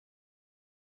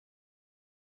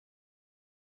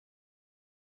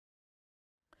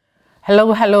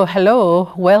Hello, hello,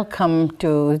 hello. Welcome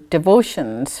to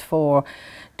devotions for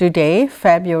today,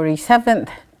 February 7th,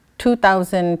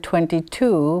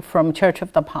 2022 from Church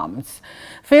of the Palms.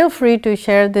 Feel free to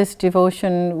share this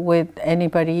devotion with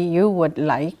anybody you would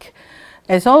like.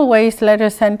 As always, let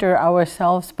us center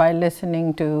ourselves by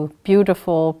listening to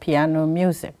beautiful piano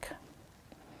music.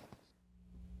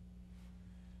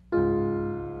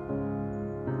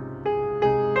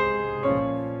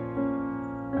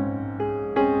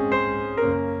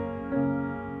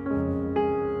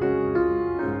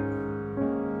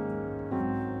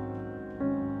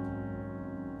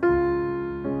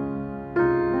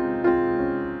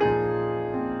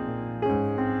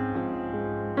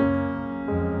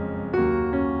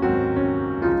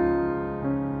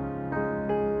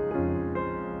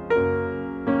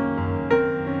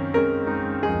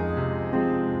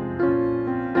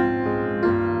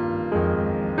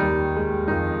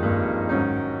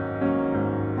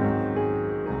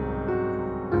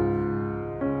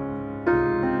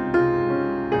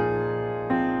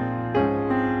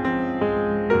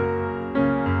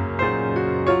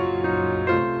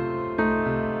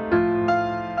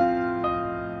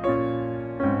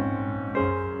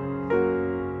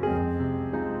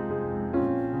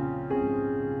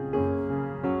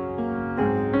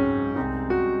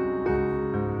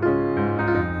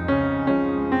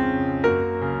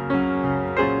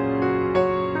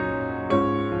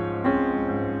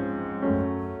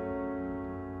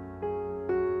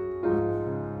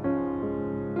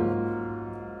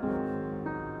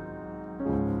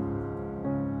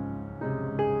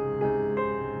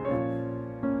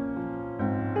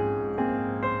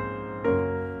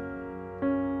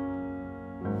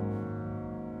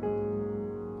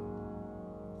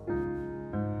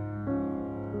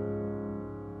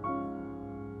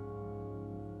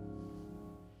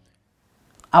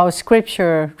 Our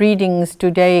scripture readings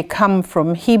today come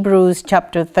from Hebrews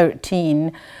chapter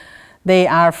 13. They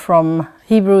are from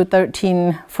Hebrew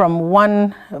 13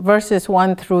 from verses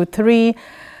 1 through 3,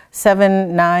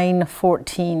 7, 9,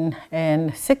 14,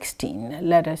 and 16.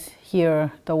 Let us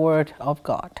hear the word of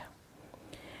God.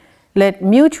 Let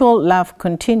mutual love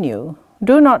continue.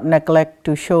 Do not neglect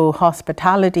to show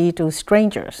hospitality to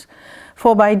strangers,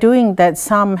 for by doing that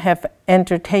some have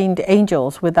entertained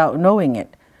angels without knowing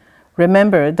it.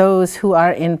 Remember those who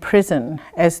are in prison,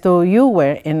 as though you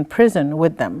were in prison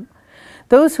with them.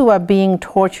 Those who are being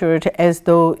tortured, as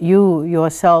though you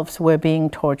yourselves were being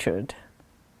tortured.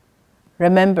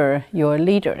 Remember your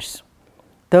leaders,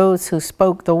 those who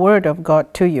spoke the word of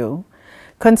God to you.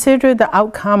 Consider the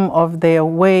outcome of their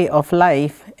way of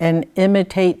life and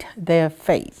imitate their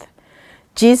faith.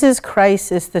 Jesus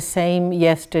Christ is the same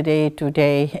yesterday,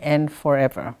 today, and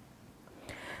forever.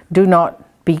 Do not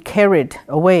be carried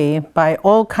away by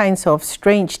all kinds of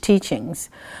strange teachings,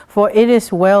 for it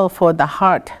is well for the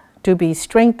heart to be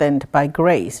strengthened by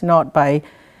grace, not by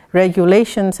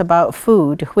regulations about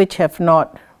food which have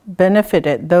not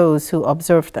benefited those who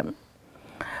observe them.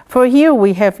 For here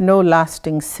we have no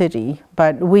lasting city,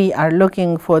 but we are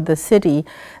looking for the city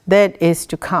that is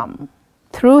to come.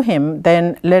 Through him,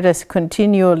 then, let us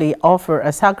continually offer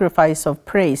a sacrifice of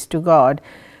praise to God,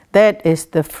 that is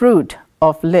the fruit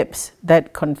of lips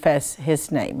that confess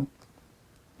his name.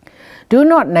 Do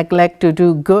not neglect to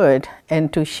do good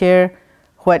and to share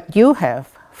what you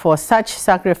have, for such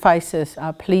sacrifices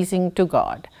are pleasing to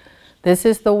God. This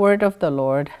is the word of the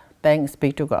Lord. Thanks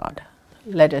be to God.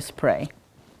 Let us pray.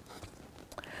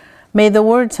 May the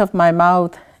words of my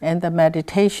mouth and the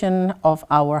meditation of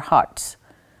our hearts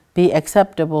be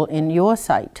acceptable in your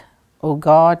sight, O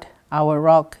God, our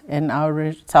rock and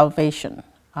our salvation.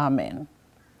 Amen.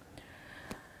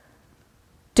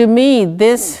 To me,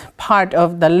 this part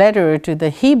of the letter to the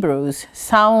Hebrews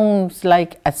sounds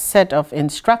like a set of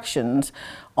instructions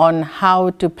on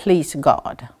how to please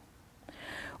God.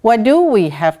 What do we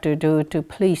have to do to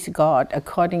please God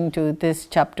according to this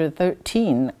chapter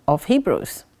 13 of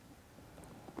Hebrews?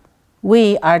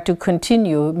 We are to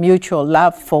continue mutual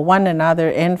love for one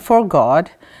another and for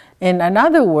God. In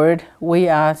another word, we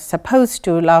are supposed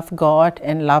to love God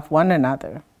and love one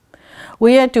another.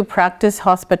 We are to practice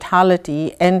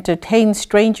hospitality, entertain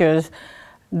strangers,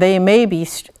 they may be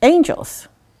angels.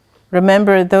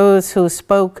 Remember those who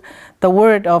spoke the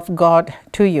word of God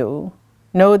to you.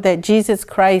 Know that Jesus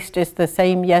Christ is the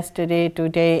same yesterday,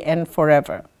 today, and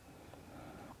forever.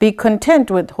 Be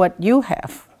content with what you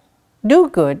have. Do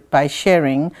good by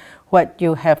sharing what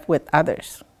you have with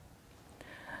others.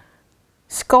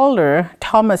 Scholar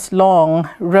Thomas Long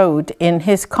wrote in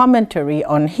his commentary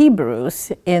on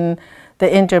Hebrews in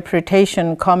the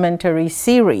Interpretation Commentary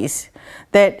series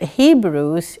that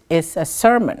Hebrews is a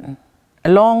sermon, a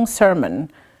long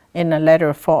sermon in a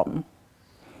letter form.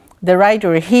 The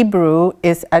writer Hebrew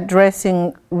is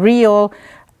addressing real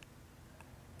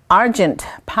urgent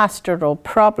pastoral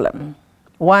problem,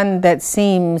 one that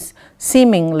seems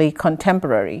seemingly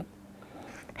contemporary.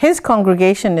 His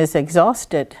congregation is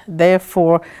exhausted,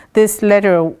 therefore this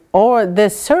letter or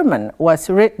this sermon was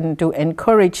written to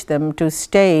encourage them to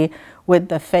stay with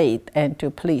the faith and to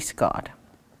please God.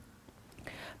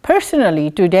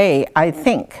 Personally, today, I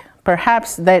think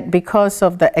perhaps that because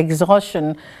of the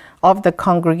exhaustion of the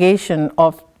congregation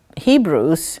of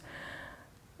Hebrews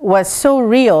was so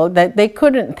real that they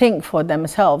couldn't think for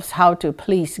themselves how to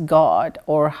please God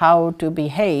or how to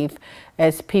behave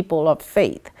as people of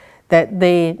faith, that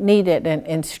they needed an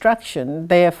instruction.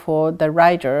 Therefore, the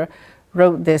writer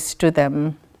wrote this to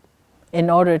them in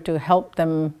order to help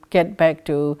them get back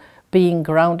to being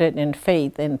grounded in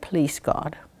faith and please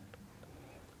God.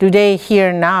 Today,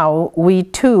 here now, we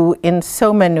too, in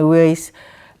so many ways,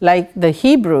 like the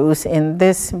Hebrews in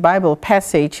this Bible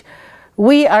passage,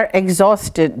 we are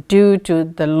exhausted due to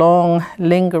the long,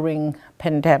 lingering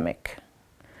pandemic.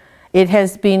 It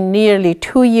has been nearly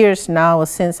 2 years now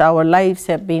since our lives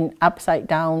have been upside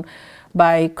down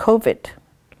by COVID.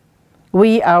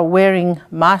 We are wearing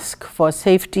masks for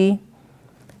safety.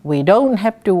 We don't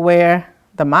have to wear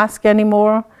the mask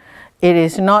anymore. It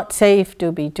is not safe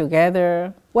to be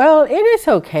together. Well, it is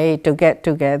okay to get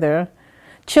together.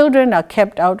 Children are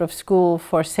kept out of school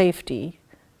for safety.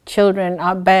 Children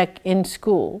are back in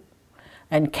school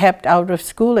and kept out of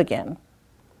school again.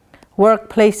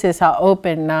 Workplaces are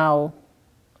open now.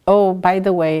 Oh, by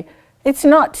the way, it's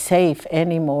not safe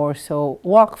anymore, so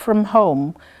work from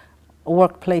home.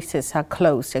 Workplaces are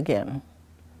closed again.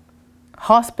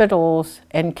 Hospitals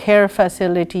and care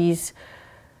facilities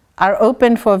are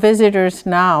open for visitors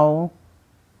now.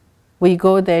 We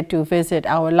go there to visit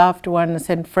our loved ones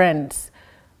and friends,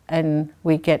 and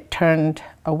we get turned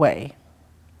away.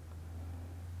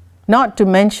 Not to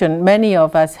mention, many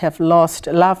of us have lost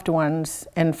loved ones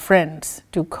and friends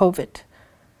to COVID.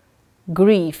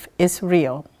 Grief is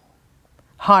real,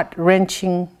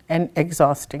 heart-wrenching and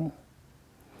exhausting.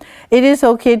 It is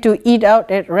okay to eat out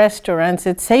at restaurants.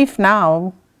 It's safe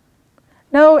now.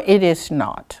 No, it is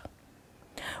not.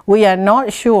 We are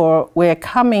not sure we're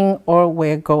coming or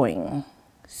we're going.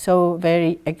 So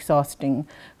very exhausting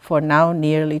for now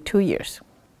nearly 2 years.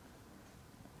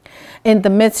 In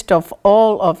the midst of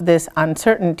all of this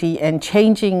uncertainty and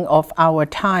changing of our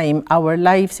time, our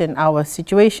lives and our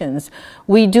situations,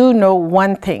 we do know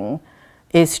one thing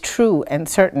is true and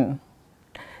certain.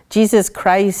 Jesus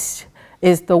Christ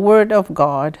is the Word of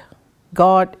God.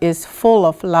 God is full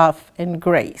of love and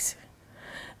grace.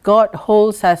 God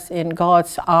holds us in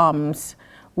God's arms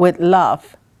with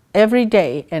love every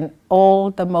day and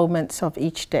all the moments of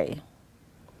each day.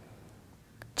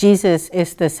 Jesus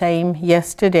is the same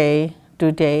yesterday,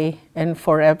 today, and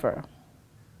forever.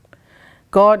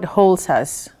 God holds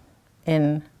us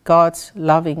in God's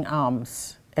loving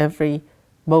arms every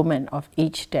moment of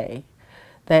each day,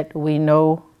 that we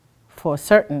know for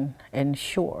certain and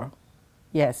sure.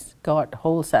 Yes, God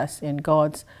holds us in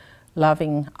God's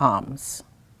loving arms.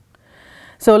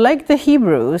 So like the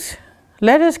Hebrews,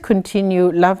 let us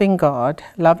continue loving God,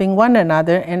 loving one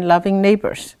another, and loving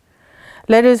neighbors.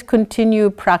 Let us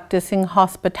continue practicing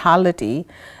hospitality,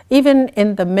 even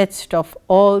in the midst of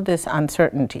all this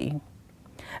uncertainty.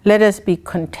 Let us be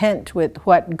content with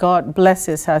what God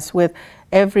blesses us with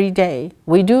every day.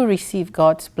 We do receive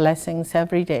God's blessings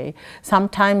every day.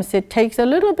 Sometimes it takes a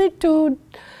little bit to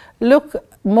look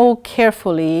more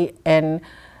carefully and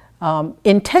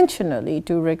intentionally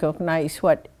to recognize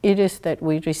what it is that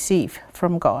we receive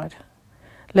from God.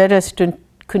 Let us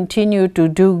continue to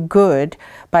do good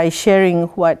by sharing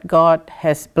what God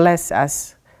has blessed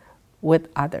us with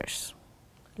others.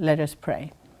 Let us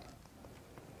pray.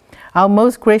 Our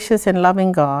most gracious and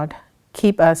loving God,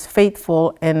 keep us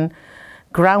faithful and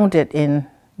grounded in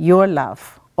your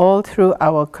love all through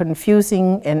our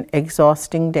confusing and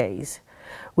exhausting days.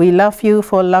 We love you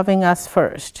for loving us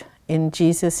first. In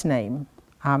Jesus' name,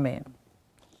 amen.